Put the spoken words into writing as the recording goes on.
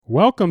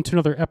Welcome to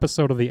another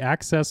episode of the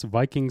Access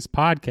Vikings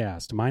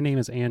podcast. My name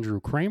is Andrew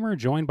Krammer,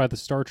 joined by the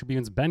Star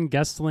Tribune's Ben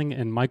Goessling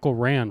and Michael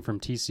Rand from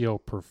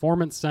TCO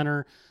Performance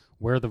Center,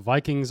 where the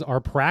Vikings are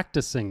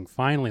practicing.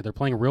 Finally, they're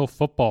playing real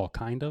football,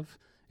 kind of.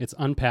 It's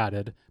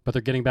unpadded, but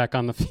they're getting back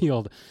on the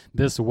field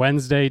this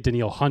Wednesday.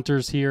 Danielle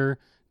Hunter's here.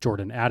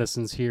 Jordan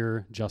Addison's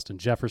here. Justin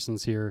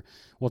Jefferson's here.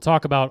 We'll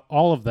talk about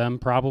all of them,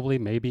 probably,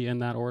 maybe in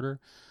that order.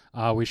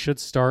 We should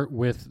start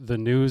with the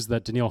news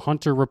that Danielle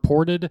Hunter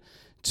reported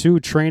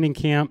to training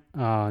camp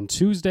on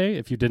Tuesday,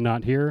 if you did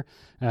not hear,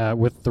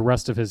 with the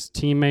rest of his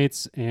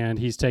teammates, and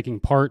he's taking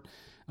part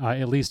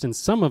at least in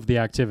some of the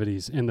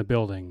activities in the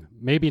building,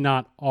 maybe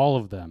not all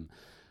of them.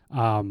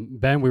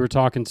 Ben, we were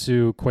talking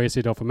to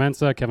Kwesi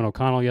Adofo-Mensah, Kevin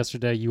O'Connell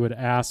yesterday. You had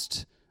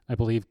asked, I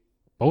believe,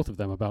 both of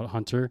them about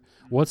Hunter.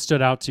 What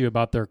stood out to you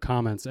about their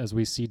comments as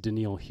we see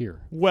Danielle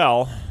here?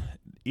 Well,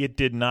 it's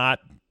not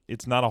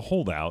a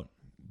holdout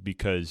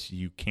because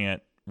you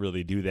can't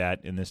really do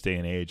that in this day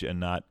and age and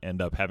not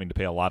end up having to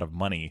pay a lot of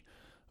money.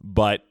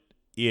 But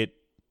it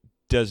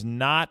does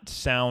not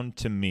sound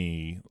to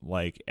me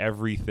like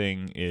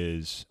everything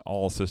is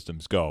all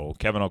systems go.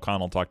 Kevin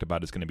O'Connell talked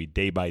about it's going to be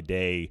day by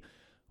day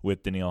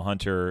with Danielle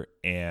Hunter,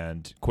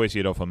 and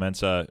Kwesi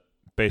Adofo-Mensah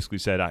basically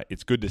said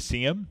it's good to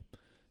see him.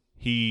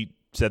 He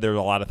said there are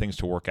a lot of things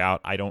to work out.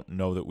 I don't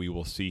know that we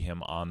will see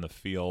him on the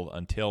field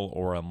until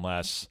or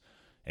unless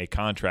a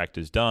contract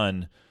is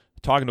done.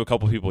 Talking to a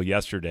couple of people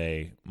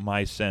yesterday,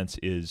 my sense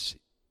is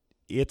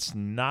it's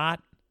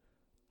not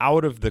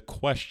out of the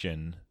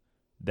question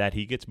that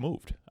he gets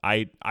moved.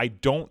 I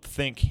don't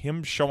think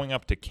him showing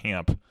up to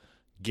camp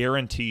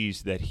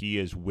guarantees that he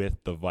is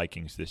with the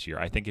Vikings this year.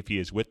 I think if he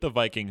is with the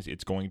Vikings,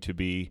 it's going to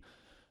be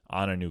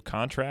on a new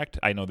contract.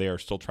 I know they are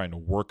still trying to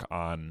work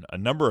on a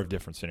number of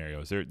different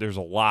scenarios. There's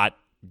a lot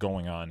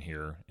going on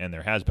here, and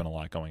there has been a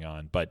lot going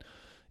on, but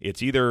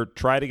it's either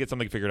try to get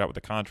something figured out with the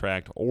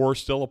contract or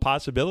still a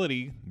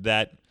possibility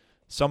that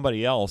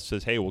somebody else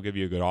says, hey, we'll give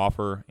you a good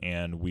offer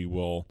and we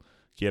will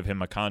give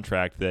him a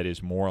contract that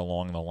is more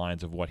along the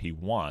lines of what he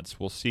wants.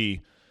 We'll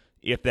see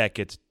if that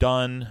gets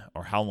done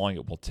or how long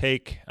it will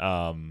take.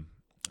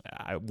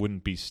 I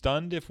wouldn't be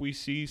stunned if we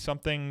see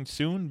something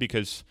soon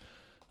because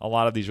a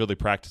lot of these early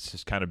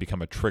practices kind of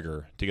become a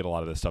trigger to get a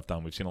lot of this stuff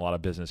done. We've seen a lot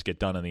of business get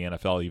done in the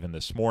NFL even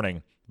this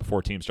morning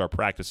before teams start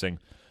practicing.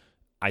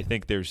 I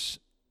think there's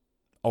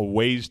a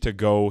ways to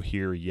go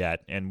here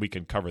yet, and we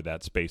can cover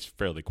that space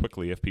fairly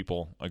quickly if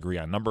people agree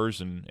on numbers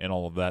and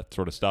all of that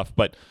sort of stuff.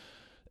 But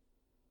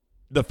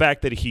the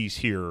fact that he's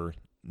here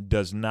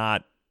does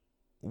not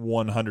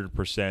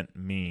 100%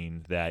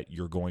 mean that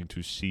you're going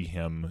to see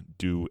him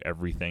do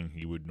everything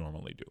he would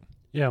normally do.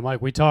 Yeah,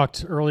 Mike, we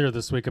talked earlier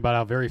this week about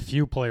how very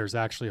few players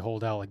actually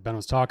hold out. Like Ben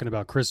was talking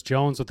about, Chris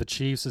Jones with the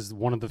Chiefs is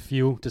one of the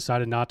few,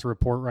 decided not to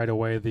report right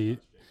away.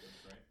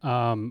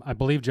 I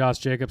believe Josh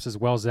Jacobs as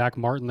well. Zach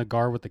Martin, the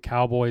guard with the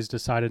Cowboys,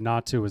 decided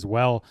not to as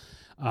well.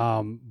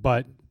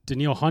 But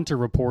Danielle Hunter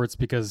reports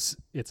because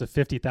it's a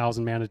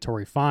 $50,000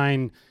 mandatory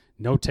fine,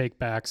 no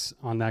takebacks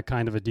on that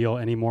kind of a deal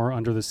anymore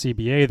under the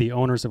CBA. The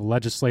owners have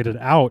legislated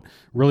out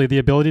really the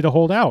ability to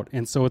hold out.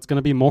 And so it's going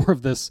to be more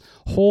of this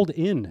hold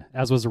in,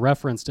 as was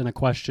referenced in a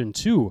question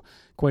to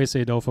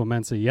Kwesi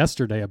Adofo-Mensah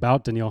yesterday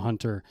about Danielle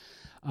Hunter.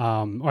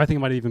 Or I think it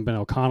might have even been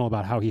O'Connell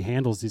about how he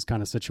handles these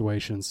kind of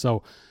situations.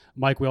 So,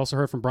 Mike, we also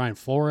heard from Brian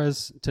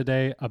Flores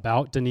today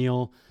about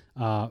Danielle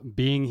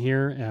being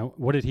here.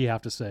 What did he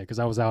have to say? Because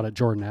I was out at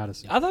Jordan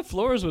Addison. I thought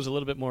Flores was a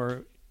little bit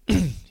more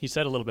he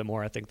said a little bit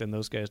more, I think, than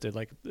those guys did.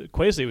 Like,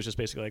 Kwesi was just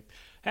basically like,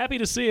 happy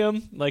to see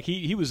him. Like,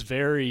 he was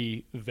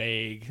very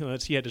vague.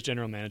 He had his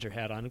general manager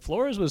hat on. And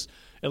Flores was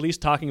at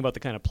least talking about the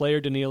kind of player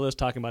Danielle is,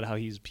 talking about how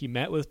he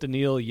met with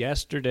Danielle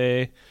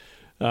yesterday,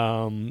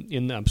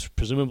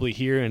 presumably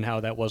here, and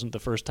how that wasn't the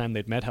first time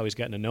they'd met, how he's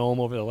gotten to know him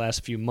over the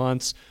last few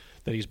months,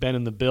 that he's been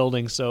in the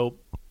building. So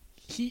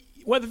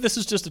whether this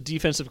is just a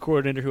defensive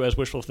coordinator who has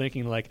wishful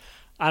thinking, like,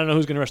 I don't know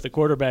who's going to rush the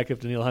quarterback if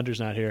Danielle Hunter's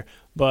not here,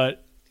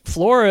 but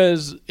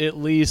Flores at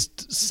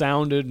least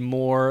sounded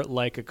more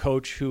like a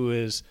coach who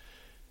is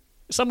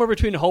somewhere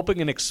between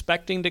hoping and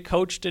expecting to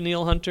coach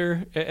Danielle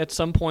Hunter at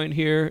some point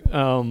here.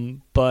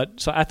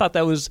 But so I thought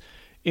that was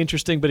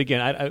interesting. But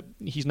again,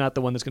 he's not the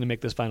one that's going to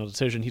make this final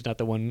decision. He's not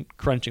the one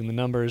crunching the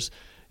numbers.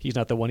 He's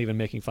not the one even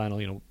making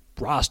final,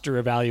 roster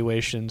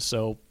evaluations.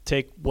 So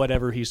take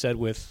whatever he said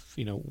with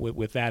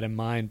that in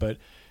mind. But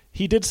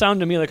he did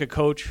sound to me like a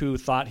coach who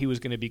thought he was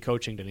going to be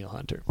coaching Danielle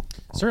Hunter.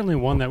 Certainly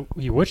one that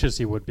he wishes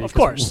he would be. Of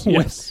course,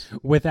 yes.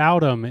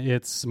 Without him,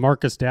 it's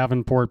Marcus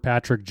Davenport,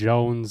 Patrick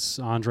Jones,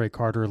 Andre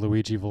Carter,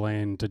 Luigi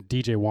Villain,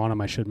 DJ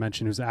Wanham, I should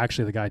mention, who's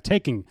actually the guy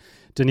taking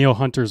Danielle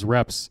Hunter's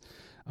reps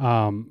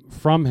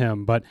from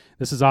him. But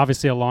this is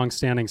obviously a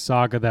long-standing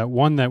saga, that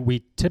one that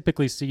we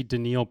typically see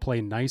Danielle play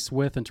nice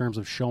with in terms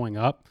of showing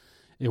up.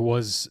 It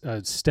was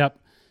a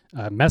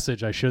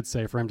message, I should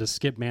say, for him to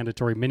skip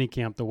mandatory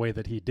minicamp the way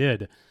that he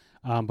did.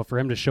 But for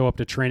him to show up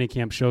to training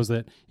camp shows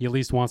that he at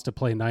least wants to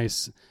play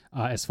nice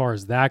as far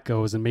as that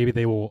goes, and maybe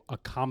they will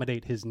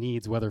accommodate his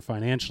needs, whether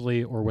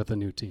financially or with a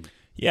new team.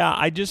 Yeah,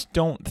 I just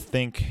don't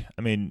think –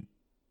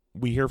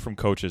 we hear from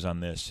coaches on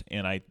this,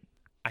 and I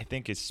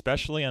think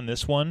especially on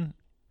this one,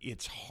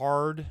 it's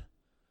hard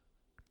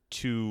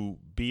to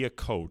be a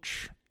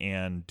coach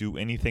and do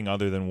anything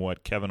other than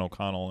what Kevin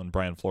O'Connell and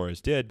Brian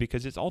Flores did,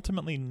 because it's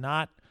ultimately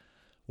not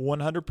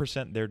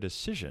 100% their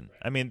decision.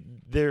 I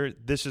mean,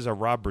 this is a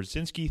Rob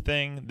Brzezinski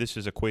thing. This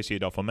is a Kwesi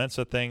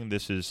Adolfo-Mensah thing.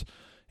 This is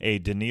a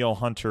Danielle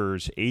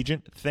Hunter's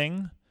agent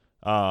thing.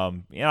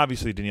 And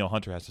obviously, Danielle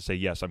Hunter has to say,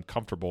 yes, I'm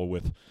comfortable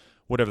with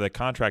whatever the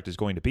contract is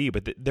going to be.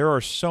 But there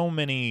are so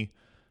many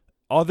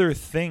other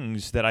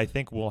things that I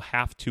think will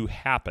have to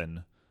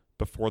happen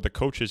before the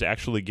coaches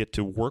actually get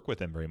to work with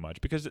him very much.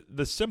 Because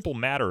the simple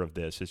matter of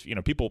this is,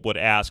 people would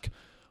ask,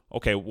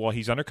 okay, well,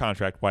 he's under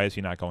contract. Why is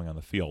he not going on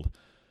the field?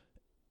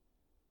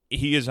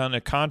 He is on a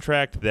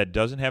contract that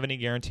doesn't have any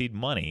guaranteed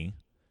money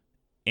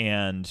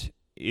and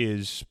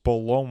is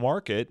below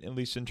market, at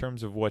least in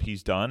terms of what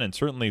he's done, and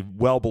certainly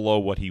well below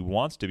what he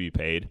wants to be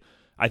paid.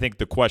 I think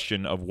the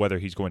question of whether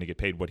he's going to get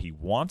paid what he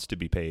wants to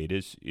be paid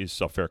is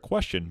a fair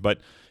question. But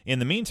in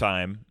the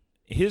meantime,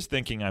 his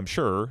thinking, I'm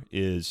sure,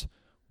 is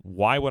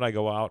why would I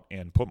go out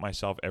and put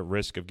myself at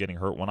risk of getting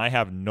hurt when I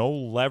have no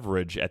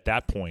leverage at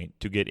that point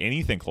to get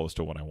anything close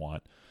to what I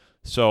want?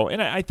 So,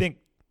 and I think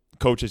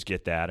coaches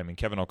get that. I mean,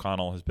 Kevin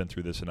O'Connell has been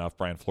through this enough.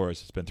 Brian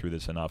Flores has been through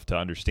this enough to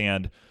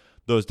understand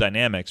those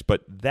dynamics.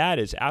 But that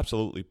is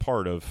absolutely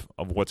part of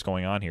what's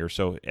going on here.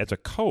 So as a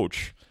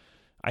coach,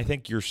 I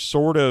think you're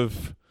sort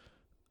of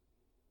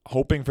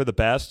hoping for the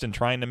best and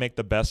trying to make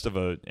the best of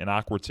an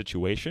awkward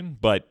situation.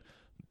 But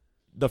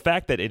the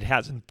fact that it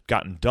hasn't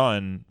gotten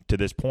done to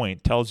this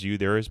point tells you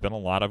there has been a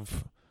lot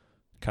of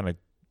kind of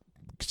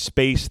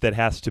space that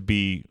has to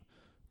be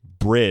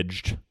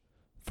bridged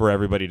for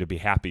everybody to be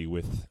happy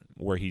with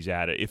where he's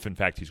at, if in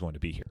fact he's going to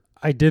be here.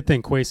 I did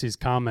think Kwesi's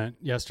comment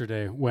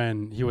yesterday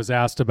when he was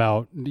asked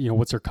about,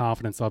 what's their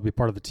confidence I'll be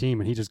part of the team,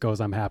 and he just goes,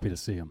 I'm happy to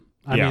see him.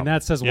 I mean,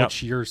 that says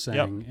what you're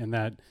saying, and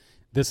that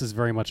this is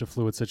very much a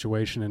fluid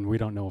situation, and we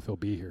don't know if he'll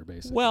be here,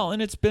 basically. Well, and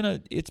it's been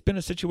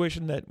a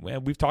situation that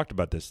we've talked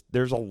about this.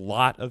 There's a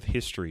lot of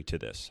history to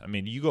this. I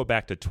mean, you go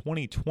back to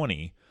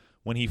 2020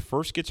 when he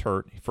first gets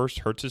hurt. He first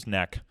hurts his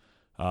neck,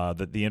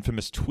 the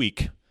infamous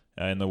tweak,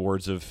 in the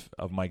words of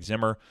Mike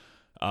Zimmer.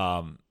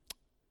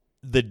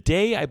 The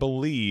day I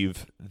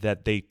believe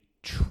that they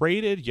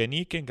traded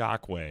Yannick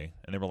Ngakoue,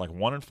 and they were like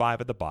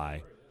 1-5 at the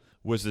bye,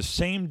 was the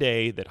same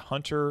day that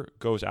Hunter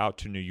goes out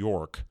to New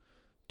York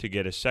to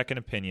get a second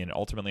opinion,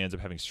 ultimately ends up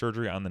having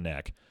surgery on the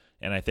neck.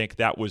 And I think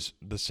that was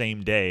the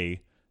same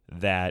day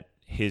that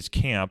his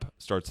camp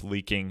starts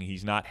leaking.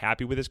 He's not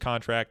happy with his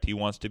contract. He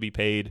wants to be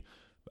paid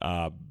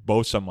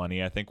Bosa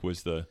money, I think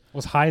was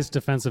highest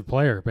defensive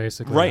player,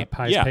 basically. Right.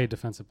 Highest paid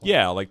defensive player.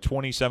 Yeah, like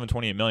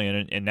 28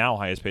 million, and now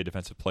highest paid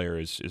defensive player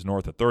is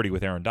north of 30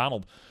 with Aaron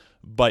Donald.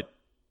 But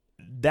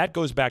that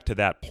goes back to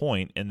that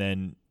point, and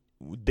then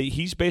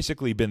he's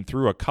basically been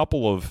through a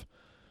couple of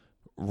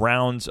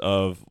rounds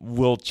of,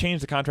 we'll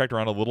change the contract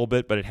around a little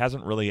bit, but it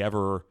hasn't really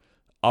ever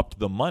upped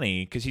the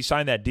money, because he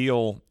signed that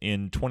deal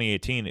in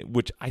 2018,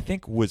 which I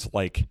think was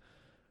like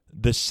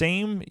the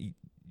same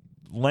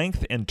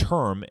length and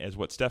term as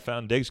what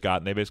Stephon Diggs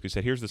got, and they basically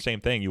said, here's the same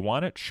thing. You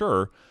want it?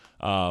 Sure.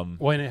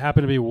 When it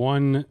happened to be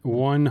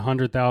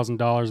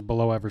 $100,000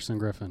 below Everson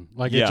Griffin.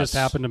 Like, it just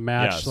happened to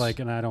match,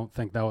 and I don't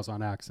think that was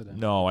on accident.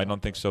 No, I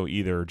don't think so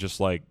either. Just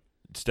like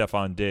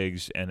Stephon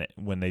Diggs, and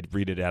when they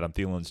redid Adam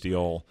Thielen's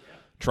deal,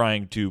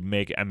 trying to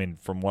make,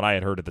 from what I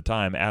had heard at the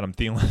time, Adam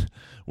Thielen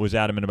was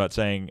adamant about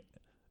saying,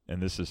 and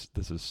this is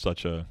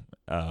such a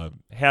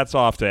hats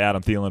off to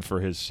Adam Thielen for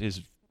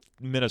his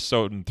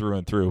Minnesotan through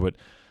and through, but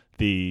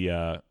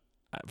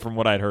from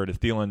what I'd heard,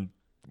 Thielen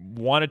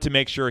wanted to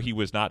make sure he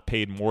was not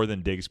paid more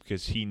than Diggs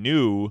because he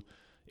knew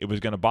it was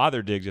going to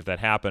bother Diggs if that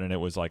happened, and it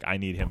was like, I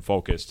need him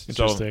focused.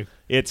 Interesting. So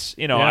it's,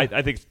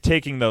 I think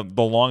taking the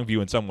long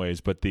view in some ways,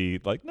 but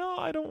no,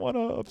 I don't want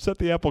to upset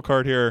the apple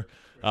cart here.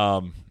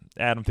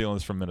 Adam Thielen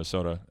is from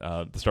Minnesota.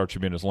 The Star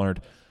Tribune has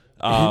learned.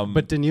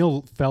 But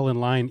Danielle fell in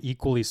line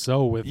equally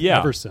so with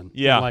Everson.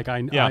 Yeah.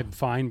 I'm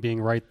fine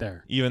being right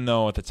there. Even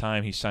though at the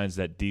time he signs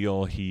that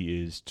deal,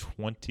 he is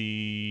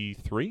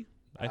 23,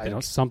 I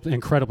think. Something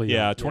incredibly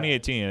young.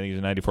 2018, I think he's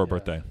a 94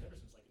 birthday.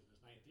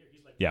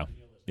 Yeah.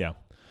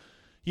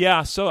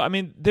 Yeah, so,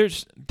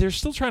 they're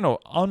still trying to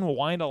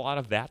unwind a lot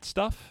of that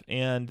stuff,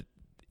 and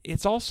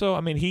it's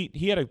also,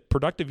 he had a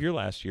productive year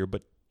last year,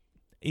 but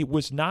it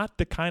was not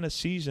the kind of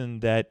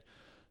season that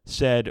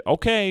said,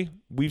 okay,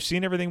 we've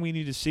seen everything we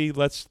need to see,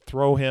 let's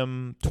throw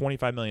him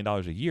 $25 million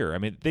a year.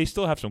 They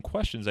still have some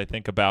questions, I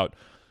think, about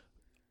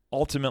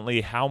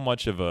ultimately how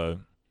much of a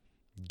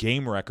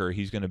game wrecker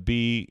he's going to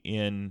be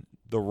in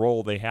the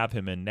role they have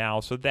him in now.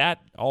 So that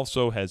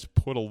also has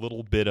put a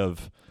little bit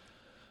of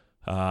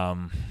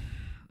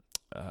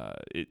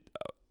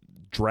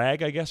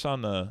drag, I guess,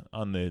 on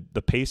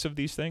the pace of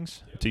these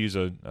things, to use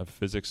a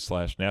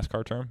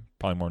physics/NASCAR term.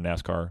 Probably more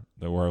NASCAR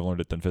than where I learned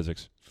it than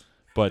physics.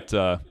 But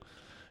we'll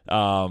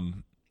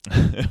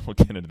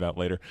get into that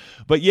later.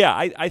 But yeah,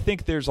 I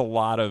think there's a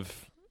lot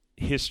of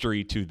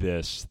history to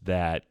this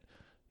that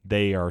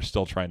they are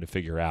still trying to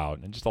figure out,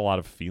 and just a lot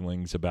of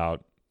feelings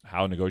about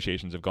how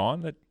negotiations have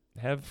gone that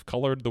have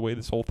colored the way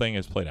this whole thing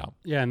has played out.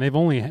 Yeah, and they've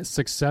only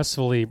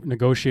successfully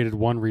negotiated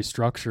one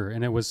restructure,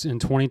 and it was in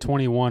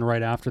 2021,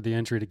 right after the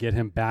injury, to get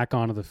him back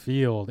onto the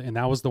field, and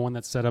that was the one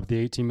that set up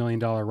the $18 million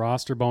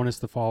roster bonus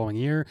the following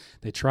year.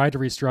 They tried to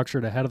restructure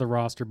it ahead of the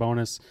roster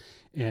bonus,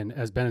 and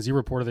as you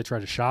reported, they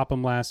tried to shop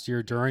him last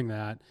year during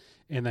that,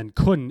 and then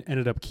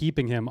ended up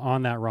keeping him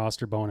on that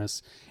roster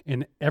bonus.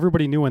 And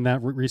everybody knew when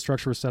that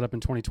restructure was set up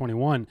in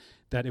 2021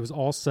 that it was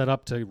all set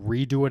up to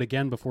redo it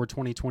again before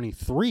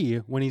 2023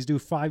 when he's due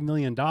 $5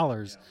 million,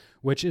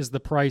 which is the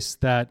price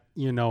that,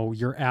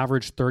 your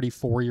average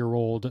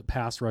 34-year-old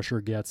pass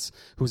rusher gets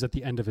who's at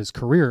the end of his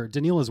career.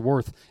 Danielle is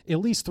worth at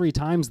least 3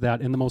 times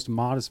that in the most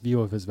modest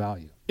view of his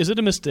value. Is it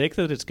a mistake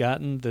that it's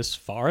gotten this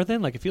far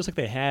then? Like, it feels like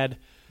they had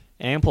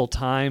ample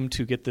time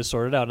to get this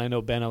sorted out. And I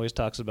know Ben always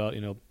talks about,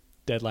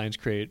 deadlines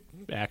create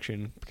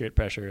action, create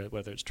pressure,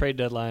 whether it's trade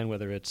deadline,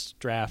 whether it's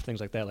draft, things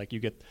like that. Like you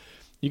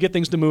get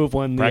things to move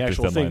when practice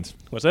the actual deadlines. thing.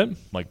 What's that?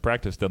 Like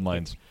practice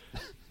deadlines.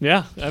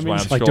 Yeah, I mean,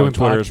 like doing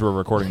Twitter as we're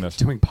recording this.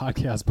 Doing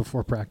podcasts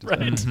before practice.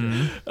 Right.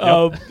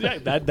 Mm-hmm.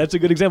 Yeah, that's a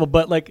good example.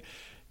 But like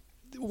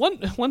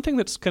one thing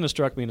that's kind of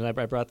struck me, and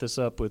I brought this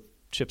up with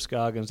Chip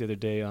Scoggins the other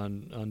day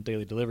on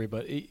Daily Delivery,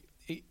 but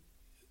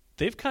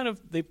they've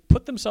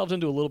put themselves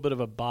into a little bit of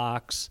a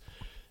box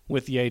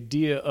with the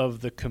idea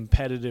of the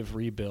competitive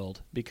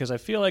rebuild, because I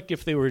feel like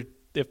if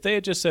they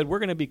had just said, we're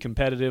going to be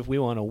competitive, we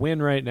want to win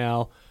right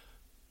now,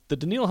 the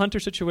Danielle Hunter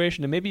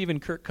situation and maybe even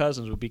Kirk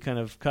Cousins would be kind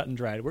of cut and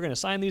dried. We're going to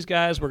sign these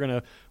guys, we're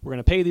going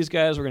to pay these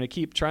guys, we're going to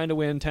keep trying to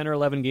win 10 or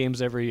 11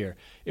 games every year.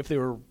 If they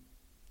were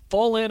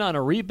full in on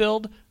a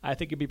rebuild, I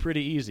think it'd be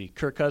pretty easy.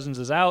 Kirk Cousins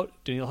is out,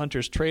 Danielle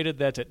Hunter's traded,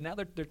 that's it. Now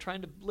they're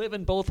trying to live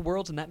in both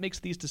worlds, and that makes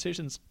these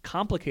decisions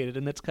complicated,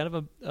 and that's kind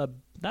of a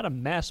not a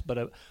mess, but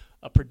a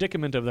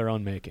predicament of their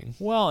own making.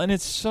 Well, and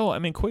it's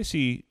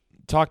Kwesi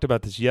talked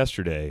about this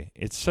yesterday.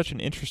 It's such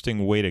an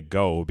interesting way to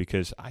go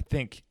because I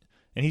think,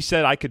 and he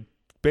said I could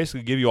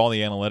basically give you all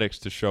the analytics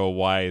to show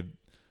why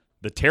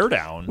the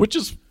teardown, which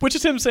is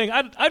him saying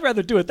I'd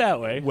rather do it that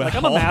way. Well, like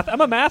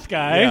I'm a math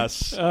guy.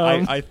 Yes,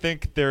 I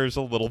think there's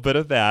a little bit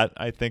of that.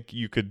 I think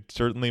you could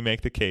certainly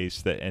make the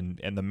case that,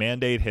 and the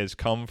mandate has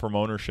come from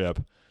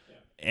ownership.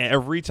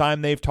 Every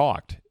time they've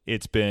talked,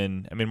 it's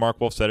been,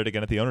 Mark Wolf said it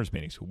again at the owners'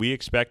 meetings. We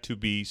expect to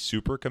be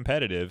super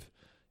competitive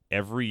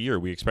every year.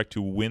 We expect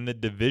to win the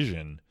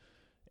division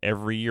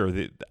every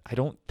year. I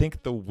don't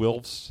think the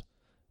Wilfs,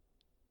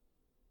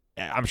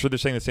 I'm sure they're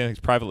saying the same things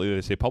privately that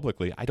they say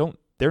publicly.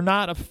 They're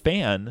not a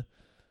fan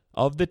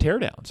of the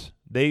teardowns.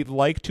 They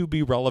like to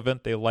be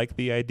relevant. They like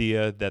the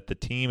idea that the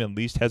team at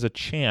least has a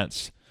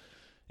chance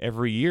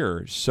every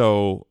year.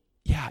 So,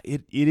 yeah,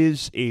 it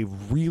is a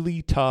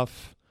really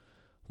tough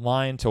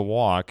line to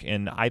walk,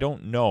 and I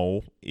don't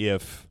know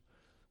if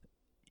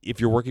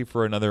you're working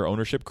for another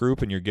ownership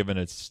group and you're given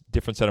a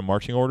different set of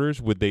marching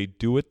orders, would they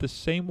do it the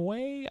same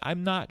way?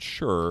 I'm not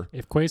sure.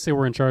 If Kwesi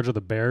were in charge of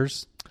the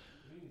Bears,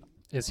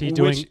 is he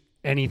doing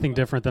anything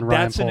different than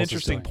Ryan Poles? That's an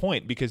interesting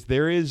point, because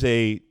there is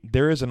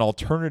an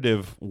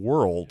alternative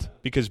world,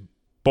 because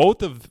both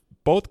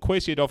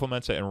Kwesi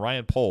Adolfo-Mensah and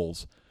Ryan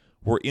Poles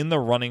were in the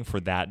running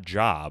for that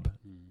job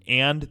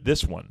and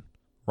this one.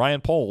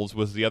 Ryan Poles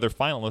was the other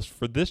finalist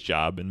for this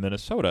job in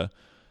Minnesota.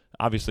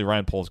 Obviously,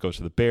 Ryan Poles goes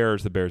to the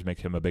Bears. The Bears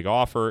make him a big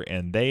offer,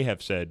 and they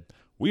have said,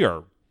 we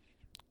are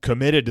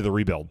committed to the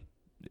rebuild.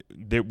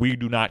 That we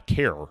do not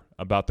care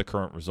about the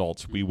current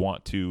results. We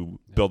want to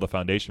build a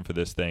foundation for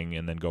this thing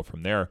and then go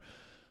from there.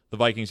 The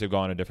Vikings have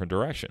gone a different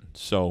direction.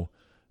 So,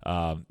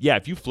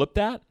 if you flip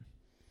that,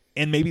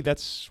 and maybe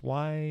that's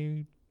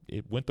why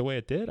it went the way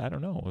it did. I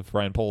don't know if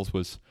Ryan Poles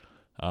was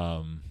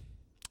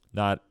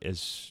not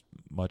as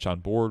much on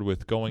board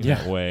with going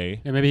that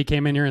way. Yeah, maybe he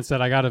came in here and said,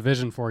 I got a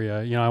vision for you.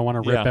 I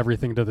want to rip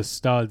everything to the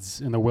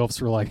studs. And the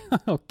Wilfs were like,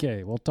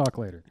 okay, we'll talk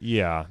later.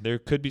 Yeah, there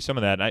could be some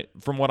of that.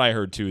 From what I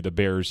heard, too, the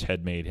Bears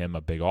had made him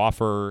a big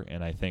offer,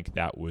 and I think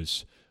that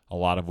was a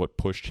lot of what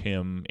pushed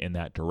him in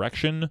that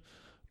direction.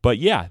 But,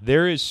 yeah,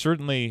 there is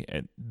certainly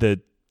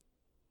the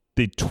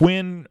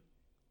twin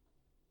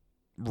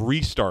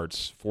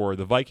restarts for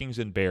the Vikings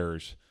and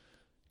Bears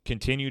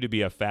continue to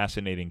be a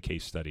fascinating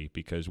case study,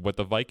 because what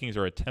the Vikings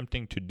are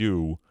attempting to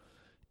do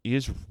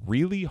is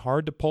really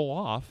hard to pull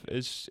off,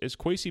 as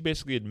Kwesi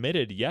basically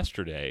admitted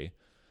yesterday.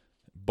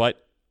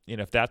 But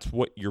if that's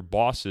what your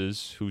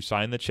bosses who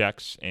sign the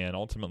checks and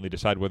ultimately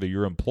decide whether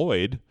you're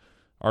employed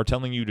are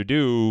telling you to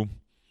do,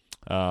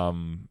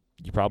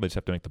 you probably just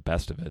have to make the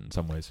best of it in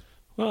some ways.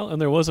 Well,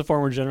 and there was a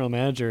former general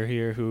manager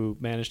here who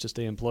managed to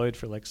stay employed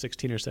for like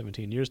 16 or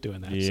 17 years doing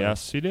that.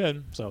 Yes, he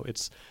did. So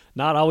it's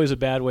not always a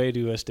bad way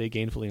to stay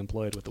gainfully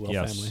employed with the Will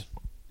family.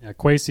 Yeah,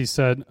 Kwesi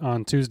said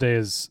on Tuesday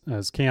as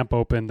camp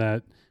opened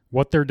that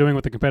what they're doing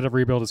with the competitive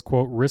rebuild is,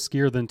 quote,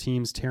 riskier than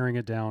teams tearing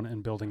it down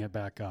and building it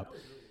back up.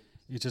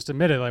 He just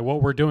admitted, like,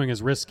 what we're doing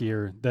is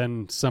riskier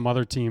than some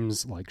other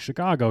teams like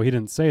Chicago. He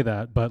didn't say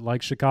that, but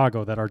like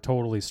Chicago, that are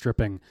totally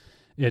stripping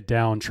it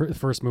down. The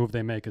first move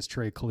they make is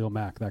trade Khalil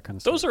Mack, that kind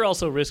of stuff. Those are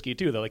also risky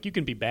too, though. Like you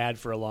can be bad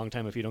for a long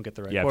time if you don't get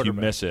the right quarterback. If you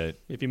miss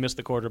it. If you miss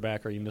the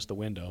quarterback or you miss the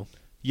window.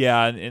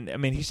 Yeah, and I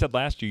mean, he said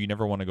last year you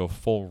never want to go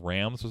full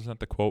Rams. Wasn't that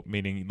the quote?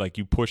 Meaning, like,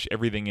 you push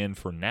everything in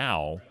for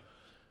now.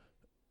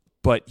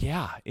 But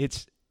yeah,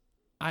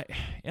 I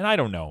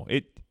don't know.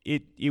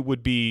 It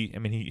would be. I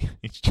mean,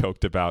 he's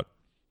joked about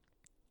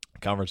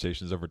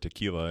conversations over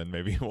tequila, and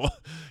maybe we'll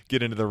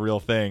get into the real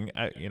thing.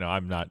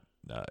 I'm not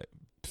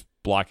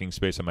blocking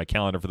space on my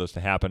calendar for those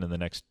to happen in the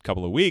next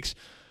couple of weeks,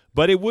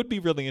 but it would be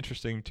really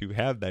interesting to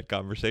have that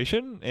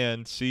conversation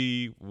and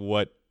see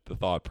what the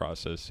thought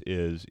process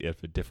is,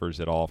 if it differs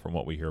at all from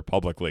what we hear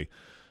publicly.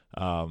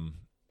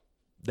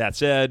 That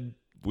said,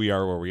 we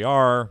are where we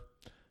are,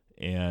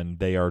 and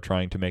they are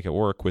trying to make it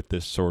work with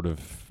this sort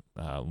of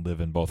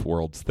live in both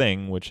worlds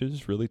thing, which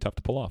is really tough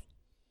to pull off.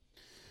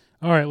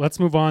 All right, let's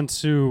move on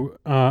to,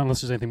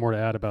 unless there's anything more to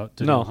add about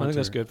No, I think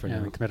that's good for now.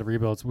 And committed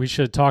rebuilds. We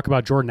should talk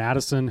about Jordan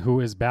Addison, who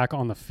is back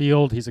on the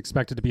field. He's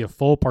expected to be a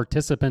full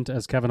participant,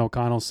 as Kevin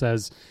O'Connell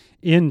says,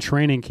 in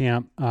training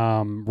camp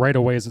right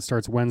away as it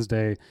starts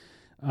Wednesday,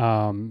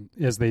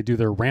 as they do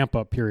their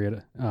ramp-up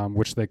period,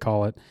 which they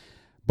call it.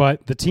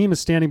 But the team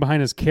is standing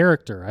behind his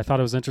character. I thought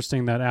it was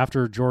interesting that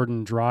after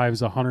Jordan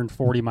drives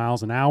 140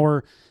 miles an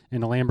hour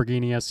in a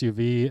Lamborghini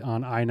SUV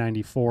on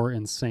I-94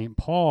 in St.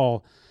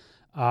 Paul,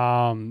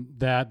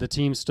 that the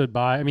team stood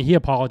by. I mean, he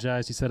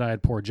apologized. He said, I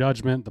had poor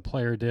judgment. The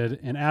player did.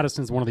 And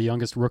Addison's one of the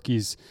youngest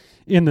rookies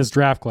in this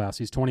draft class.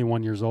 He's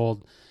 21 years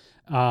old.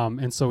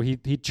 And so he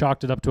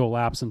chalked it up to a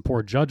lapse in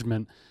poor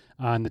judgment.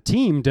 And the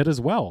team did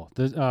as well.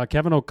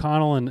 Kevin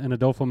O'Connell and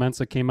Adolfo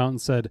Mensa came out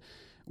and said,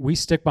 we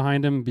stick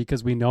behind him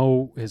because we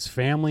know his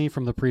family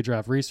from the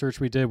pre-draft research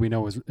we did. We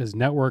know his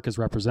network, his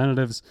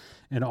representatives,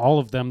 and all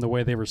of them, the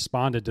way they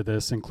responded to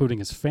this, including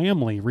his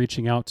family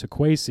reaching out to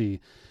Kwesi,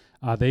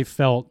 they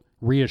felt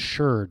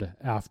reassured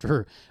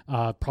after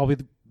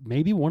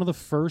maybe one of the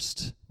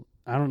first,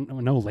 I don't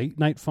know, late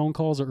night phone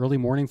calls or early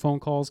morning phone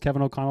calls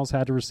Kevin O'Connell's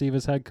had to receive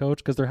as head coach,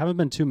 because there haven't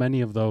been too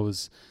many of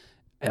those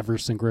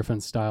Everson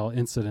Griffin style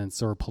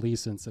incidents or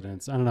police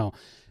incidents. I don't know.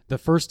 The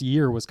first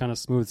year was kind of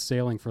smooth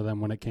sailing for them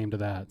when it came to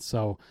that.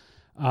 So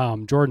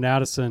Jordan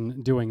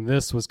Addison doing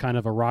this was kind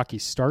of a rocky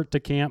start to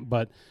camp,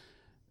 but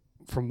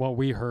from what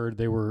we heard,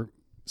 they were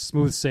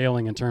smooth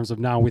sailing in terms of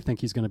now we think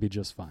he's going to be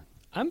just fine.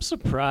 I'm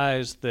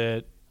surprised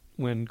that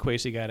when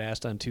Kwesi got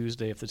asked on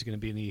Tuesday if there's going to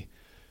be any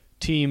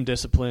team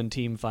discipline,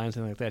 team fines,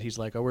 anything like that, he's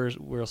like, "Oh,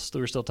 we're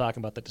still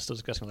talking about that, still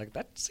discussing." Like,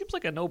 that seems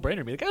like a no-brainer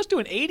to me. The guy was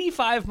doing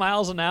 85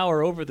 miles an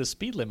hour over the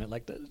speed limit.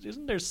 Like,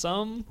 isn't there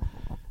some?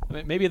 I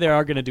mean, maybe they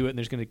are going to do it and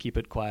they're going to keep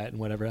it quiet and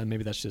whatever. And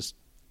maybe that's just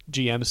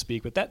GM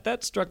speak. But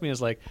that struck me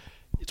as like,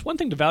 it's one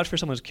thing to vouch for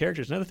someone's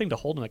character; it's another thing to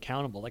hold them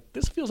accountable. Like,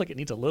 this feels like it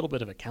needs a little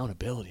bit of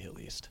accountability at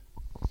least.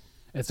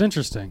 It's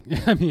interesting.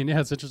 I mean,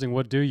 yeah, it's interesting.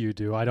 What do you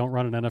do? I don't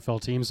run an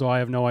NFL team, so I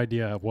have no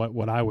idea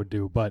what I would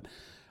do. But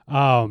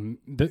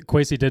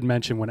Kwesi did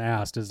mention when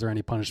asked, is there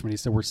any punishment? He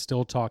said, we're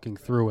still talking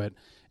through it,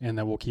 and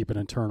that we'll keep it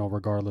internal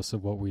regardless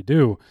of what we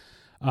do.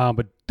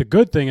 But the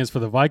good thing is for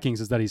the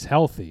Vikings is that he's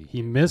healthy.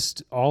 He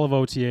missed all of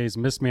OTAs,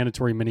 missed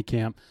mandatory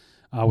minicamp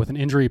with an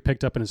injury he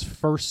picked up in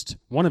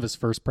one of his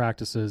first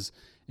practices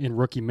in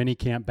rookie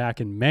minicamp back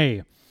in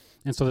May.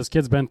 And so this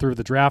kid's been through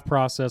the draft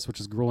process, which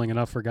is grueling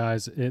enough for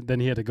guys.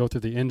 Then he had to go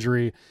through the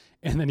injury,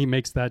 and then he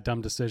makes that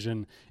dumb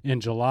decision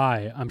in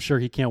July. I'm sure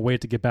he can't wait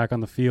to get back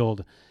on the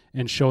field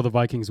and show the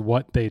Vikings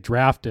what they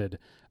drafted,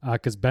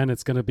 because, Ben,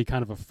 it's going to be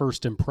kind of a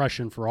first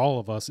impression for all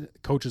of us,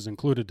 coaches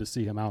included, to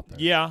see him out there.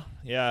 Yeah,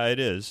 it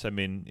is. I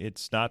mean,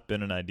 it's not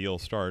been an ideal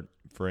start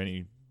for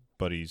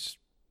anybody's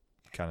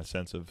kind of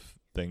sense of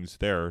things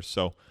there.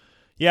 So,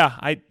 yeah,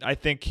 I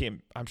think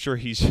I'm sure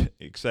he's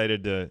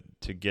excited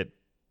to get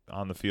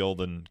on the field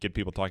and get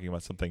people talking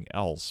about something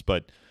else.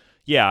 But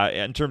yeah,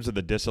 in terms of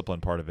the discipline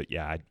part of it,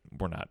 yeah,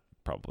 we're not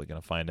probably going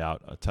to find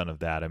out a ton of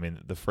that. I mean,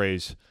 the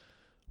phrase,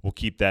 we'll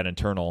keep that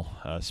internal.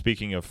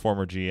 Speaking of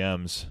former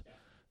GMs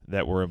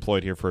that were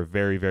employed here for a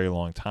very, very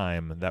long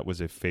time, that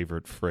was a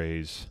favorite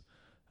phrase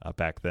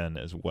back then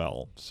as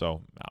well.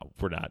 So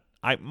we're not.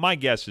 My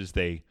guess is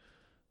they.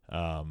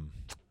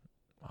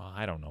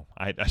 I don't know.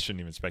 I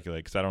shouldn't even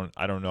speculate because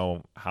I don't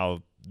know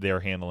how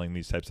they're handling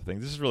these types of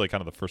things. This is really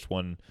kind of the first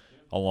one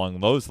along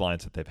those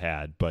lines that they've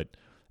had. But,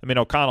 I mean,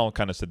 O'Connell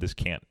kind of said this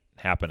can't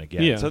happen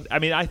again. Yeah. So, I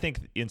mean, I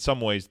think in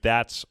some ways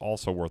that's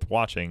also worth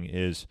watching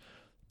is,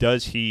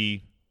 does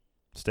he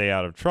stay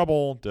out of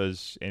trouble?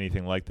 Does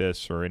anything like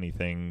this or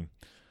anything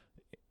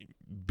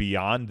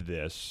beyond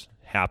this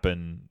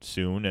happen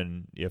soon?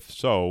 And if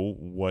so,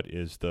 what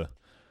is the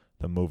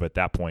move at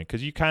that point?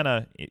 Because you kind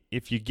of,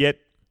 if you get,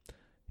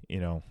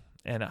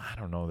 and I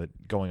don't know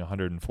that going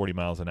 140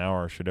 miles an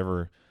hour should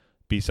ever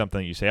be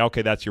something you say,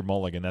 okay, that's your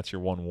mulligan, that's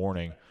your one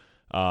warning.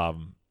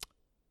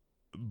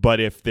 But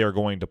if they're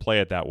going to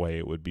play it that way,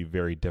 it would be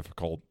very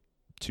difficult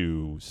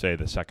to say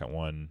the second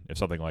one, if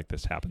something like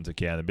this happens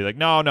again, and be like,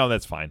 no,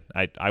 that's fine.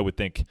 I would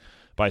think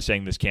by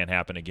saying this can't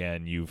happen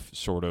again, you've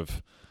sort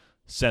of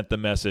sent the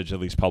message, at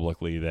least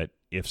publicly, that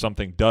if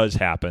something does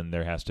happen,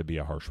 there has to be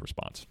a harsh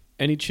response.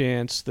 any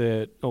chance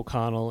that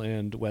O'Connell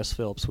and Wes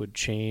Phillips would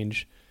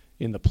change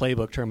in the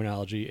playbook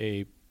terminology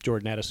a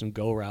Jordan Addison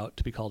go route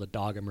to be called a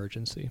dog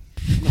emergency?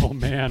 Oh,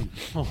 man.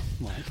 Oh,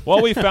 my.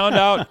 Well, we found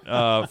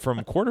out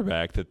from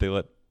quarterback that they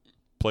let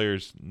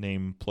players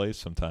name plays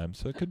sometimes,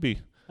 so it could be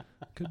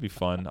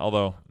fun.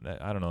 Although,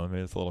 I don't know,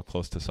 maybe it's a little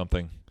close to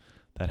something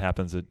that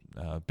happens at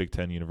Big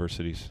Ten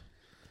universities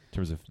in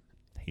terms of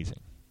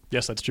hazing.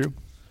 Yes, that's true.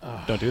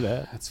 Don't do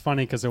that. It's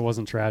funny because it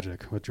wasn't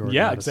tragic with Jordan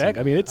Yeah, Addison.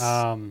 exactly. I mean,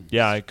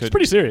 it's It's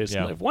pretty serious.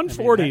 Yeah. Like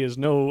 140 is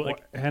no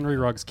like. Henry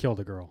Ruggs killed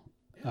a girl.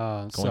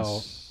 Going So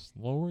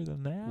slower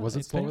than that? was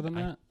it slower than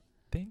that? I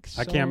think so.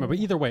 I can't remember.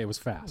 Either way, it was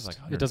fast. It was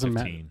like It doesn't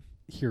matter 115.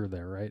 here or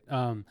there, right?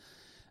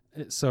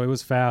 So it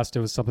was fast. It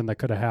was something that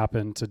could have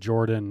happened to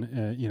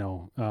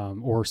Jordan,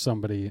 or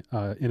somebody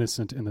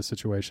innocent in the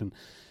situation.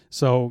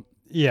 So,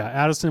 yeah,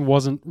 Addison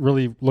wasn't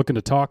really looking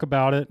to talk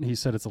about it. He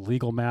said it's a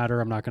legal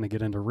matter. I'm not going to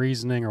get into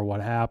reasoning or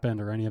what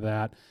happened or any of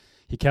that.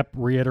 He kept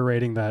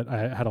reiterating that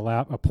I had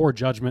a poor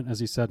judgment, as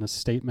he said in a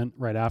statement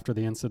right after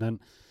the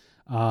incident,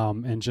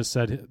 and just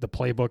said the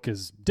playbook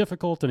is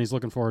difficult and he's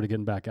looking forward to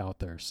getting back out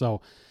there.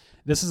 So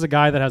this is a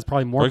guy that has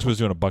probably more. Ruggs was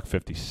doing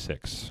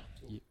 $156.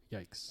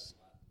 Yikes.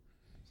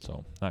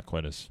 So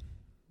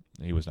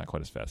he was not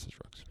quite as fast as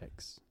Ruggs.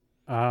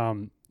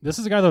 Yikes. This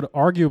is a guy that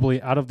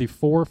arguably out of the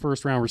 4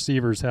 first-round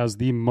receivers has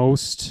the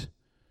most,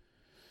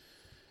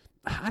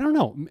 I don't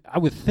know, I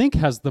would think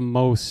has the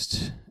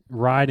most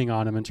riding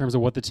on him in terms of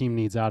what the team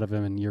needs out of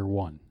him in year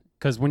one.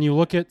 Because when you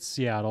look at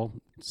Seattle,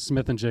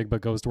 Smith and Jigba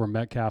goes to where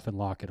Metcalf and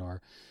Lockett are.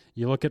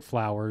 You look at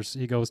Flowers,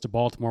 he goes to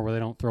Baltimore where they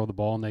don't throw the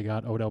ball, and they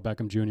got Odell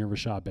Beckham Jr.,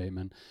 Rashad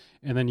Bateman.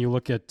 And then you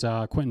look at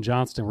Quentin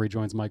Johnston where he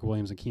joins Mike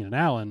Williams and Keenan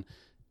Allen.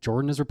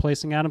 Jordan is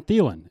replacing Adam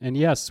Thielen. And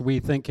yes, we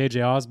think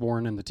KJ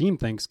Osborne and the team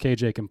thinks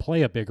KJ can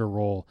play a bigger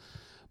role.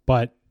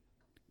 But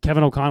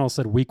Kevin O'Connell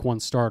said week 1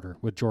 starter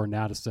with Jordan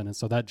Addison. And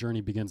so that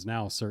journey begins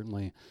now,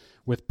 certainly,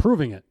 with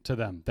proving it to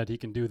them that he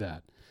can do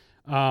that.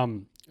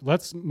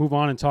 Let's move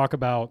on and talk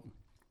about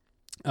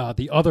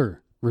the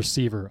other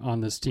receiver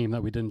on this team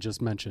that we didn't just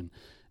mention.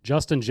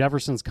 Justin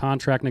Jefferson's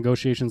contract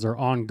negotiations are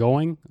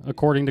ongoing,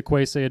 according to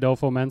Kwesi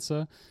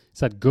Adolfo-Mensah. He's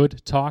had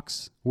good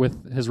talks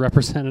with his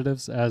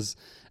representatives as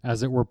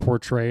it were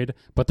portrayed,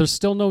 but there's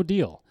still no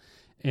deal.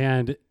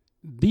 And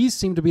these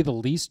seem to be the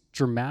least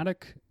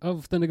dramatic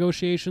of the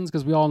negotiations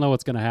because we all know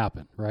what's going to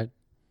happen, right?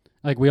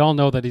 Like we all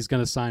know that he's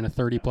going to sign a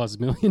 $30+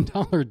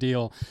 million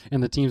deal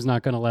and the team's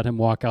not going to let him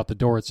walk out the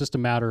door. It's just a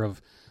matter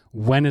of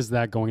when is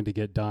that going to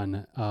get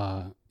done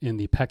in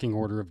the pecking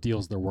order of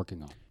deals they're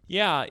working on.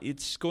 Yeah,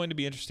 it's going to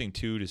be interesting,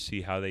 too, to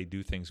see how they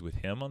do things with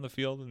him on the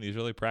field in these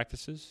early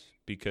practices,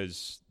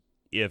 because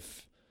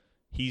if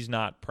he's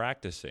not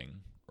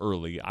practicing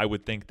early, I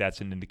would think that's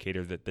an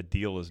indicator that the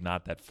deal is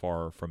not that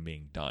far from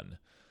being done,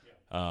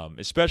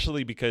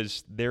 especially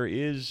because there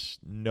is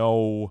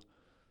no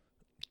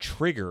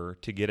trigger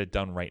to get it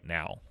done right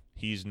now.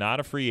 He's not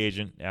a free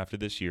agent after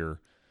this year.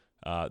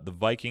 The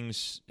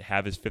Vikings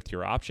have his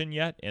 5th-year option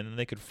yet, and then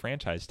they could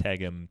franchise tag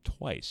him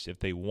twice if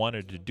they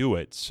wanted to do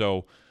it.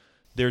 So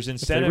there's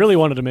incentive. If they really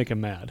wanted to make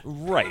him mad.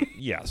 Right,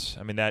 yes.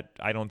 I mean, that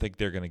I don't think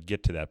they're going to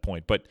get to that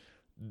point. But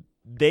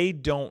they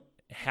don't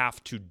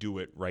have to do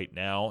it right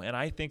now. And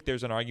I think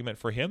there's an argument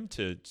for him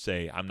to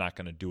say, I'm not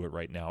going to do it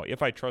right now.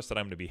 If I trust that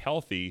I'm going to be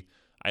healthy,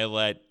 I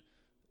let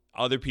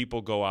other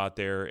people go out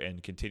there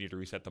and continue to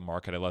reset the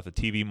market. I let the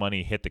TV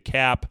money hit the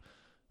cap,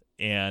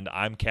 and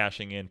I'm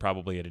cashing in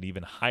probably at an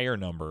even higher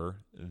number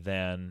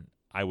than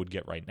I would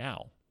get right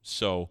now.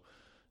 So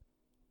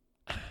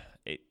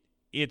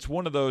it's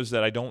one of those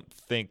that I don't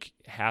think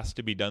has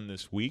to be done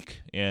this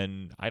week,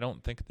 and I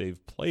don't think they've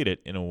played it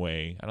in a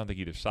way. I don't think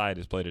either side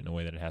has played it in a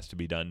way that it has to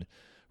be done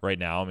right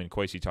now. I mean,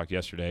 Kwesi talked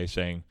yesterday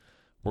saying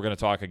we're going to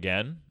talk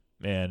again,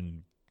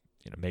 and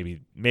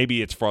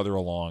maybe it's farther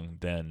along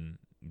than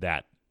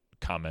that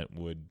comment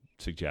would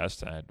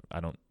suggest. I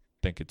don't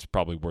think it's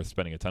probably worth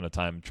spending a ton of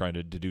time trying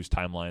to deduce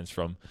timelines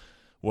from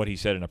what he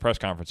said in a press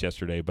conference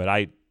yesterday, but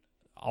I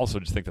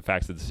also just think the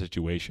facts of the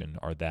situation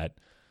are that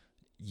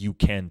you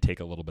can take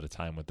a little bit of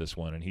time with this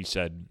one. And he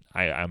said,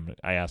 I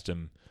asked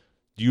him,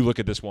 do you look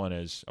at this one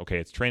as, okay,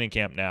 it's training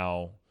camp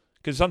now?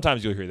 Because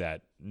sometimes you'll hear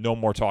that, no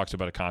more talks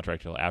about a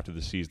contract until after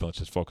the season. Let's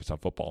just focus on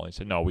football. And he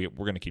said, no, we're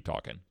going to keep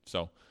talking.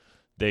 So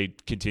they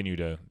continue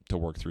to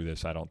work through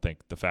this. I don't think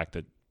the fact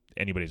that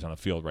anybody's on the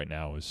field right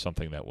now is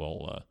something that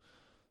will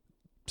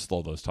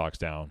slow those talks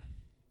down.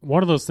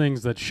 One of those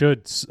things that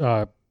should,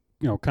 kind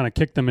of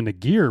kick them into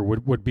gear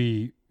would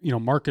be,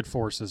 market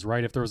forces,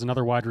 right? If there was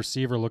another wide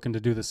receiver looking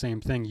to do the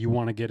same thing, you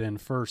want to get in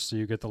first so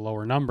you get the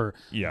lower number.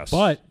 Yes.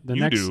 But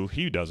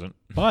he doesn't.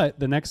 But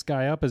the next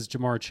guy up is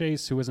Jamar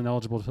Chase, who isn't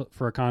eligible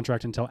for a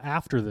contract until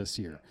after this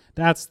year.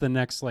 That's the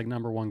next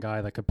number one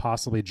guy that could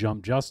possibly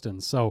jump Justin.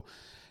 So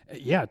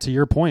yeah, to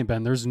your point,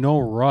 Ben, there's no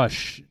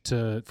rush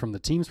from the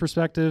team's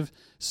perspective,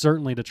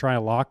 certainly to try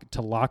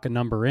to lock a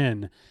number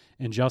in.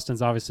 And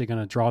Justin's obviously going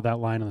to draw that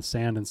line in the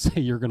sand and say,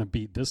 you're going to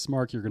beat this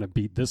mark, you're going to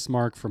beat this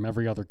mark from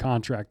every other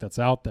contract that's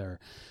out there,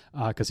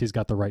 because he's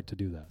got the right to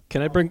do that.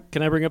 Can I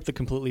bring up the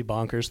completely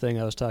bonkers thing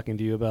I was talking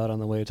to you about on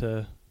the way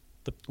to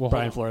the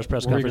Brian Flores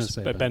press conference?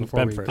 Ben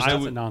first.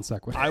 That's a non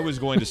sequitur. I was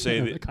going to say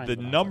that the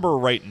number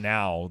right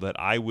now that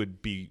I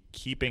would be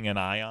keeping an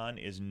eye on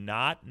is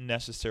not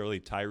necessarily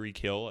Tyreek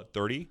Hill at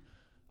 30.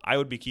 I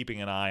would be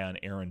keeping an eye on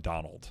Aaron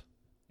Donald.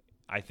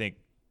 I think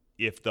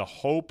if the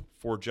hope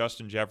for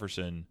Justin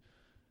Jefferson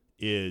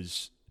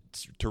is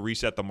to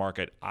reset the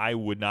market, I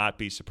would not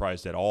be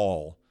surprised at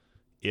all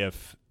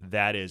if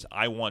that is,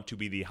 I want to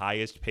be the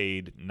highest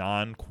paid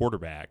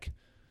non-quarterback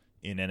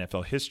in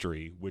NFL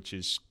history, which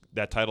is,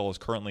 that title is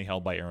currently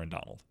held by Aaron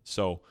Donald.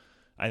 So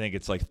I think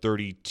it's like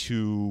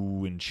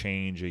 32 and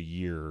change a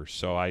year.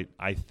 So I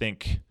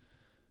think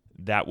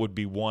that would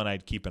be one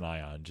I'd keep an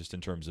eye on, just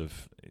in terms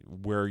of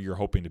where you're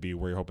hoping to be,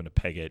 where you're hoping to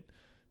peg it.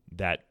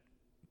 That,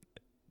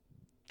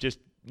 just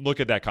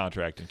look at that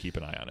contract and keep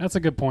an eye on it. That's a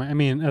good point. I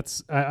mean,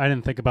 I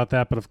didn't think about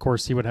that, but of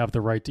course he would have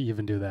the right to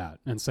even do that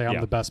and say,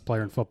 I'm the best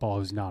player in football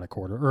who's not a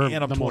quarter. Or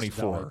and I'm the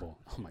 24. Most valuable.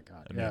 Oh my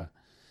God.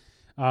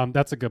 Yeah.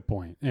 That's a good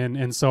point.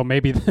 And so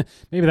maybe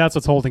that's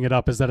what's holding it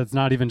up, is that it's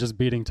not even just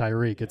beating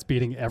Tyreek. It's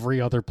beating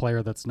every other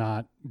player that's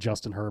not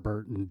Justin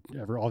Herbert and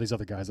all these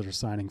other guys that are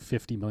signing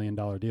 $50 million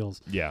deals.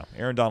 Yeah.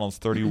 Aaron Donald's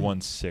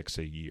 31.6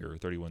 a year,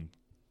 31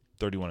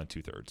 and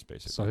 2/3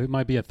 basically. So he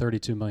might be a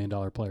 $32 million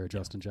player,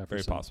 Justin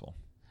Jefferson. Very possible.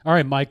 All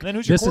right, Mike. And then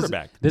who's your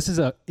quarterback? This is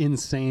an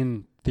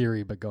insane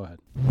theory, but go ahead.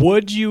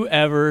 Would you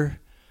ever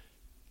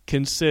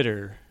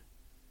consider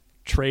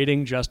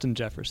trading Justin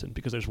Jefferson?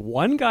 Because there's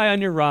one guy on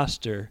your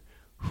roster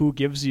who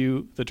gives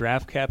you the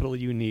draft capital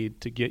you need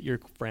to get your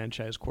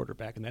franchise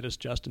quarterback, and that is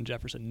Justin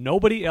Jefferson.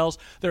 Nobody else.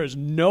 There is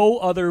no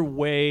other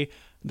way.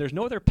 There's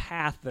no other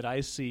path that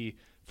I see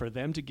for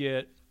them to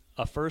get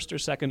a first or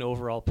second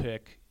overall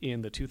pick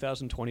in the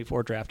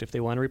 2024 draft if they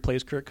want to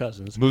replace Kirk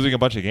Cousins. Losing a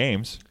bunch of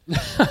games.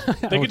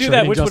 They could do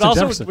that, which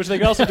they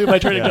could also do by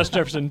trading Justin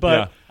Jefferson.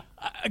 But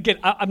again,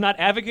 I'm not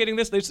advocating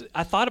this.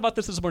 I thought about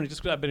this morning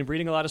just because I've been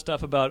reading a lot of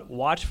stuff about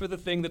watch for the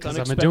thing that's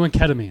unexpected. I've been doing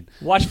ketamine.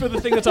 Watch for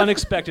the thing that's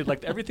unexpected. Like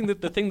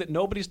the thing that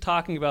nobody's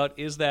talking about,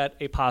 is that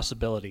a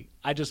possibility?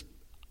 I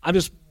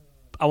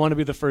want to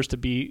be the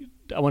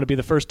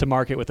first to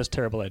market with this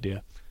terrible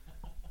idea.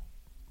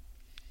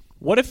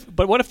 What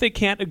if they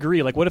can't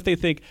agree? Like, what if they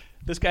think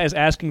this guy is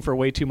asking for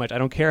way too much? I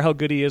don't care how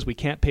good he is. We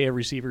can't pay a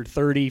receiver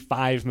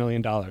 $35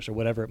 million or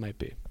whatever it might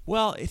be.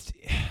 Well,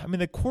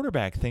 the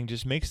quarterback thing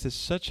just makes this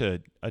such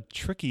a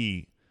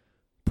tricky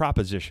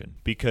proposition,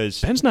 because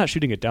Ben's not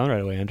shooting it down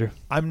right away, Andrew.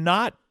 I'm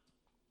not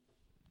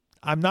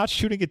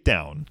shooting it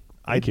down.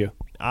 Thank you.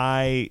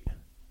 I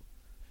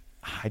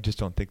just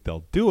don't think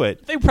they'll do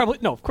it. They probably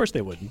no, of course they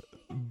wouldn't.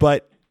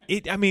 But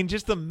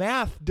just the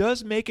math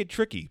does make it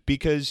tricky,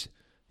 because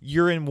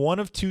you're in one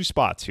of two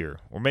spots here,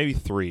 or maybe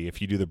three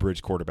if you do the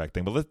bridge quarterback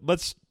thing. But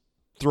let's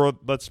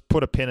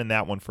put a pin in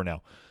that one for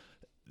now.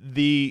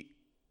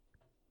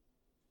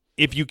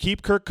 If you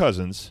keep Kirk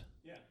Cousins,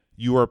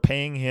 you are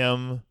paying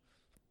him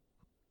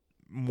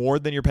more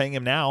than you're paying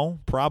him now,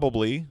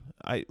 probably.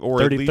 Or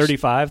 30, at least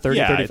 35, 30,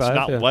 35. It's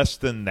not less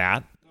than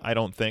that, I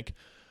don't think.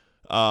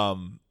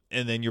 And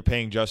then you're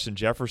paying Justin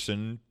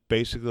Jefferson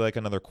basically like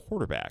another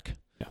quarterback.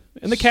 Yeah.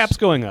 And the cap's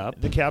going up.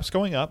 The cap's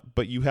going up,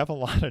 but you have a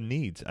lot of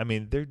needs. I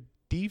mean, their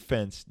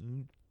defense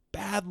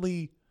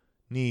badly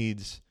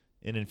needs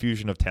an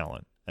infusion of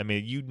talent. I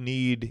mean, you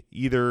need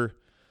either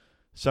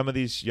some of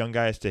these young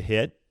guys to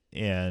hit,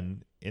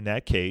 and in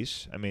that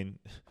case, I mean,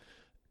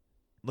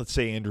 let's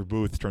say Andrew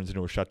Booth turns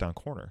into a shutdown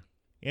corner.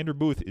 Andrew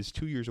Booth is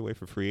 2 years away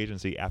from free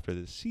agency after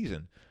this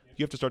season.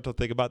 You have to start to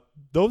think about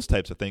those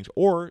types of things,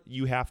 or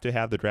you have to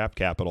have the draft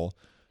capital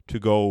to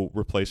go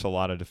replace a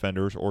lot of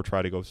defenders or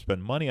try to go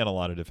spend money on a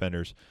lot of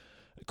defenders.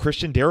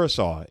 Christian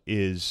Darrisaw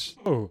is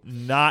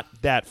not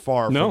that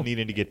far from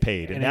needing to get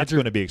paid, and that's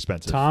going to be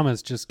expensive.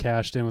 Thomas just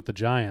cashed in with the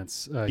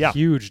Giants.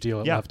 Huge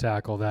deal at left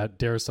tackle that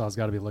Darrisaw's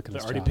got to be looking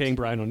at. They're already paying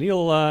Brian O'Neill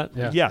a lot.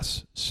 Yeah.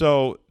 Yes.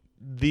 So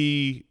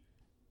the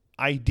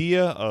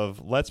idea of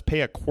let's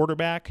pay a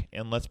quarterback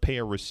and let's pay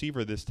a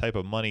receiver this type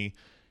of money,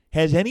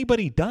 has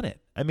anybody done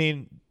it? I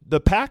mean, the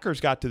Packers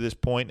got to this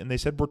point, and they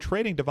said, we're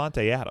trading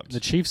Devontae Adams.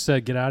 The Chiefs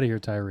said, get out of here,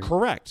 Tyree.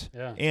 Correct.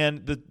 Yeah.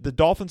 And the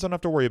Dolphins don't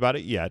have to worry about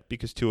it yet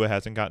because Tua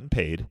hasn't gotten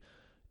paid.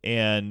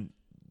 And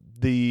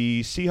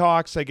the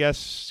Seahawks, I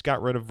guess,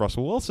 got rid of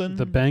Russell Wilson.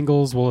 The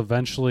Bengals will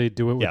eventually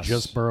do it with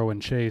just Burrow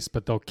and Chase,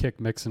 but they'll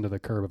kick Mixon to the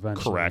curb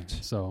eventually. Correct.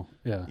 So,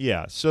 yeah.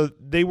 Yeah, so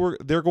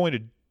they're going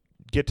to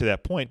get to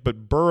that point.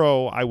 But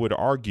Burrow, I would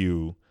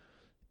argue,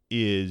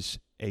 is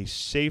a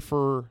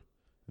safer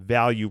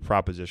value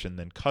proposition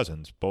than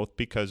Cousins, both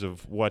because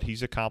of what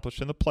he's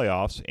accomplished in the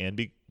playoffs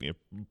and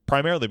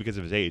primarily because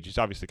of his age. He's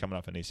obviously coming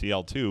off an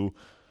ACL too.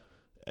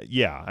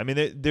 I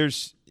mean,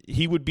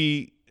 he would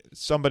be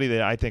somebody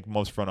that I think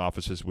most front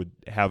offices would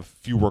have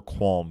fewer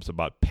qualms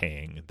about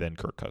paying than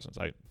Kirk Cousins.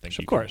 I think,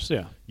 of course,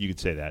 you could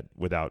say that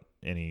without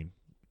any,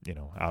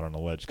 out on a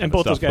ledge. And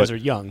both those guys are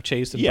young.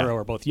 Chase and Burrow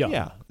are both young.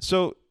 Yeah.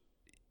 So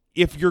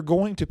if you're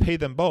going to pay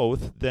them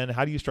both, then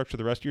how do you structure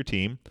the rest of your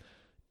team?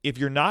 If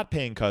you're not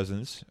paying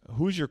Cousins,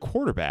 who's your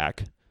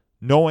quarterback,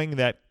 knowing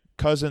that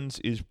Cousins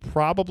is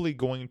probably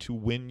going to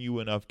win you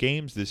enough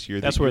games this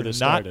year That's that where you're this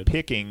not started.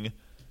 picking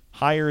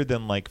higher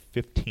than like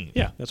 15th.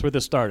 Yeah, that's where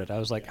this started. I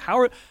was like,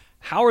 how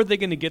are they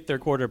going to get their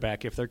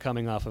quarterback if they're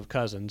coming off of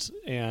Cousins?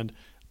 And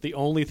the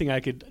only thing I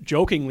could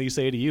jokingly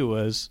say to you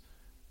was,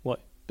 well,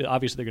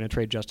 obviously they're going to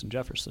trade Justin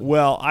Jefferson.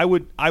 Well, I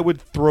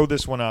would throw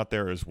this one out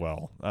there as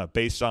well,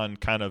 based on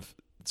kind of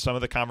some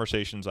of the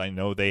conversations I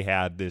know they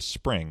had this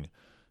spring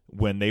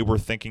when they were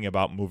thinking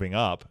about moving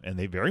up, and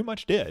they very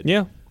much did.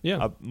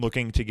 Yeah.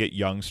 Looking to get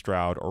Young,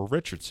 Stroud, or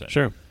Richardson.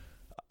 Sure.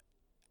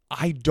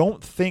 I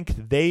don't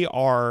think they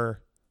would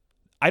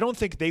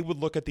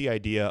look at the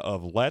idea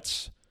of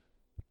let's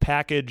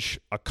package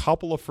a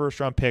couple of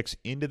first-round picks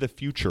into the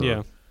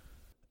future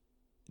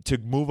to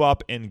move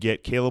up and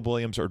get Caleb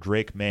Williams or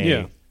Drake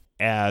May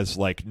as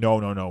like,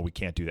 no, we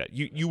can't do that.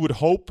 You would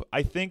hope,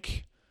 I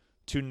think,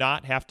 to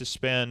not have to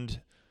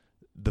spend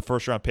the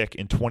first-round pick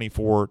in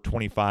 24,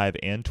 25,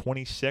 and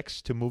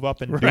 26 to move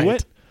up and do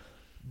it.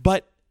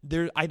 But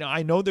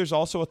I know there's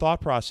also a thought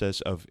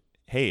process of,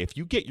 hey, if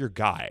you get your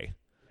guy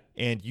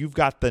and you've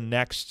got the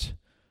next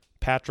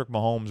Patrick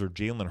Mahomes or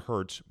Jalen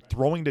Hurts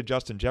throwing to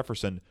Justin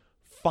Jefferson,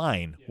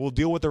 fine. We'll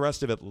deal with the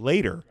rest of it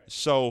later.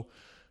 So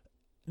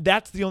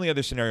that's the only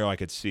other scenario I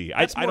could see.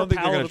 I don't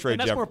think they're going to trade Jefferson.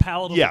 That's more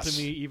palatable to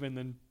me even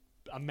than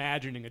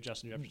imagining a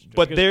Justin Jefferson trade.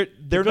 But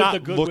they're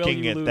not goodwill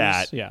looking you at lose,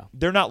 that. yeah.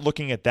 They're not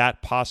looking at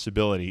that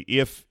possibility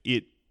if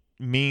it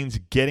means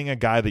getting a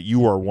guy that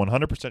you are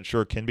 100%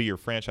 sure can be your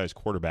franchise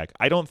quarterback.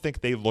 I don't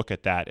think they look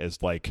at that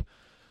as like,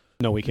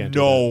 no, we can't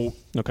do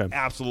that. Okay.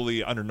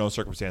 Absolutely under no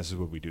circumstances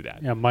would we do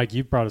that. Yeah, Mike,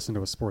 you brought us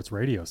into a sports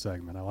radio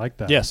segment. I like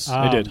that. Yes,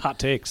 I did. Hot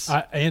takes.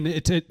 And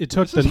it took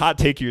This is hot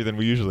takier than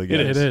we usually get.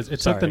 It is. It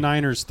took the Sorry.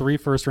 Niners 3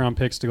 first-round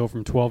picks to go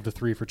from 12 to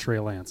 3 for Trey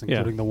Lance,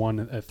 including the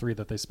 1 at 3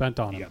 that they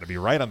spent on You him. got to be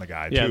right on the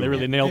guy, Yeah, too. they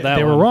really nailed that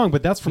They one. were wrong,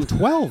 but that's from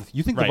 12.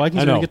 You think the Right. Vikings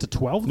I are going know. to get to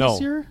 12 No.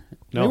 this year?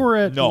 No. They were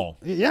at No.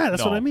 Yeah,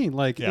 that's what No. I mean.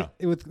 Like Yeah.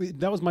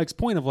 that was Mike's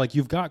point of like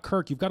you've got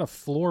Kirk, you've got a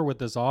floor with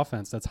this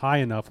offense that's high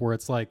enough where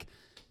it's like,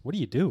 what do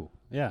you do?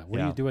 Yeah, what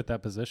do you do at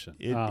that position?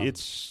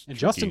 It's and tricky.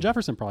 Justin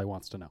Jefferson probably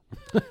wants to know.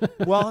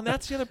 Well, and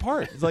that's the other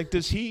part. It's like,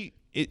 does he?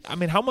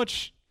 How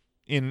much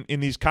in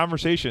these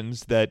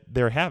conversations that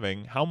they're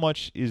having? How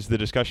much is the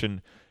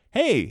discussion?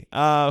 Hey,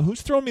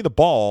 who's throwing me the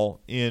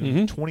ball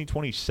in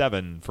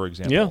 2027, for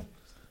example?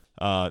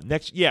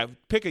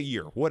 Pick a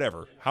year,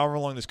 whatever, however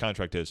long this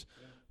contract is.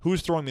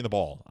 Who's throwing me the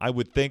ball? I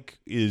would think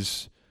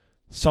is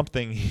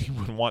something he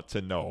would want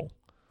to know.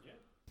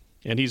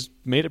 And he's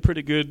made a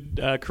pretty good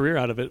career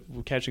out of it,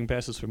 catching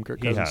passes from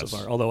Kirk Cousins so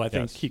far. Although I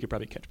think he could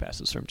probably catch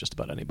passes from just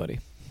about anybody.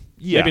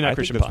 Yeah, maybe not I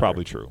Christian think that's Ponder.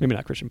 probably true. Maybe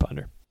not Christian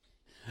Ponder.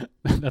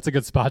 That's a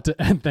good spot to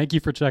end. Thank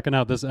you for checking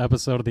out this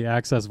episode of the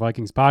Access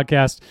Vikings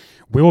podcast.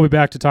 We will be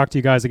back to talk to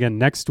you guys again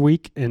next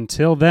week.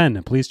 Until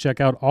then, please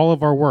check out all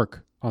of our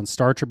work on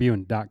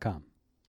StarTribune.com.